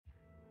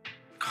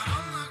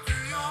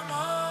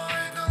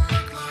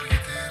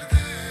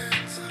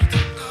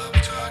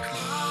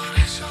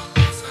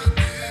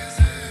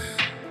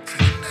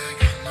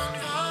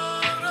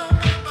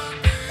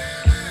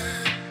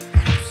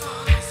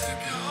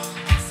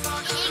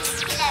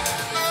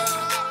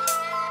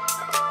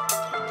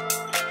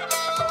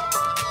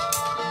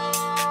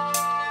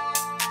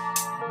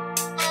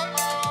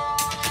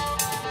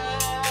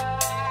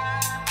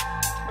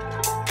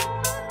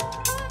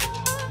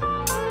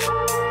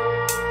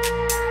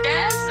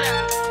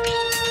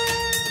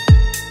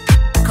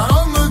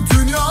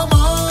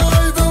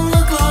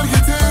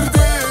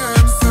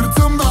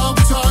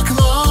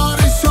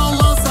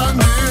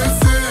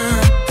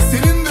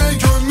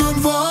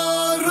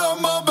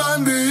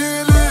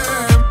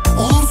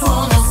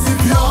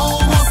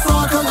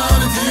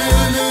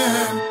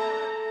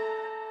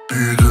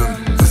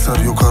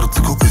yok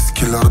artık o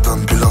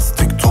eskilerden.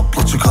 Plastik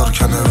topla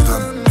çıkarken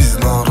evden. Biz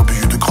ne ara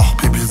büyüdük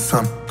ah be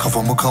bilsem.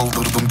 Kafamı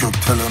kaldırdım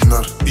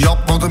gökdelenler.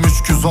 Yapmadım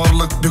üç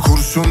güzarlık, bir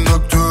kurşun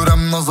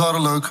döktürem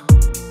nazarlık.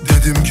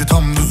 Dedim ki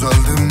tam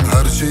düzeldim,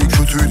 her şey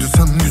kötüydü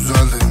sen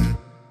güzeldin.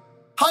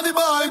 Hadi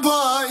bay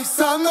bay,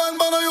 senden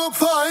bana yok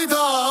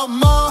fayda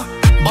ama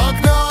bak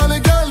ne hale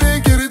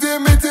geldik,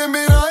 eridim bitim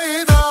bir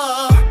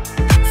ayda.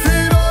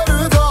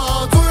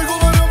 Firarda,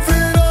 duygularım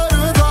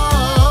firarda.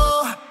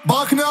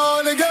 Bak ne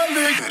hale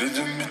geldik,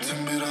 eridim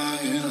bitim bir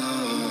ayda.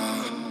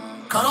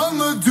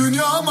 Karanlık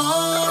dünyama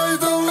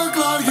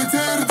aydınlıklar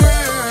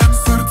getirdim.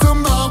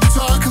 Sırtımda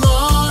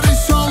bıçaklar,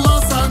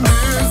 inşallah sen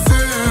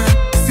değilsin.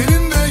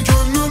 Senin de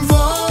gönlün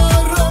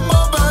var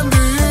ama ben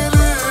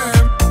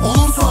değilim.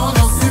 Olursa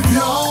nasip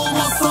ya,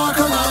 olmazsa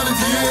kader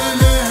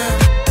diyelim.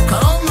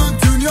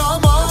 Karanlık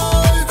dünyama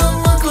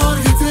aydınlıklar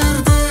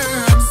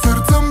getirdim.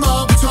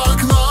 Sırtımda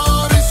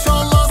bıçaklar,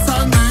 inşallah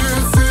sen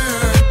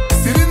değilsin.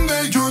 Senin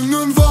de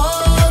gönlün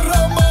var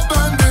ama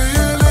ben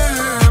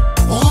değilim.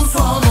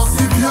 Olursa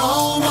nasip ya,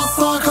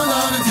 olmazsa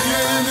kader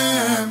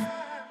diyelim.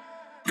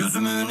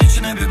 Gözümün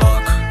içine bir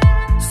bak,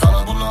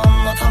 sana bunu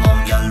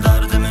anlatamam. Gel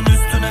derdimin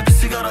üstüne bir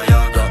sigara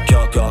yak.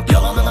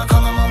 Yalanına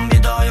kanamam,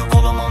 bir daha yok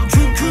olamam.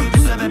 Çünkü bir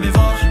sebebi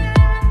var.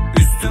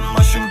 Üstüm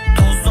başım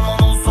toz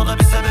duman olsa da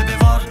bir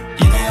sebebi var.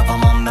 Yine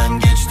yapamam, ben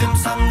geçtim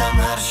senden,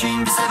 her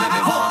şeyin bir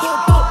sebebi var.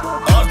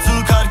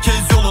 Artık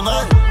herkes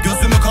yoluna,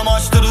 gözümü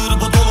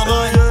kamaştırır bu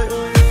dolunay.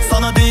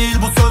 Sana değil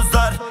bu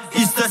sözler,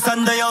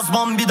 istesen de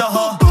yazmam bir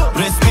daha.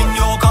 Resmin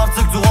yok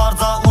artık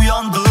duvarda,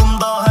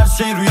 uyandığımda her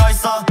şey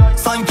rüyaysa.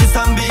 Sanki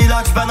sen bir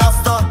ilaç, ben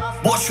hasta,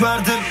 boş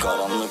verdim.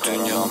 Karanlık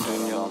dünyam.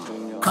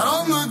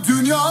 Karanlık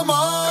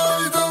dünyama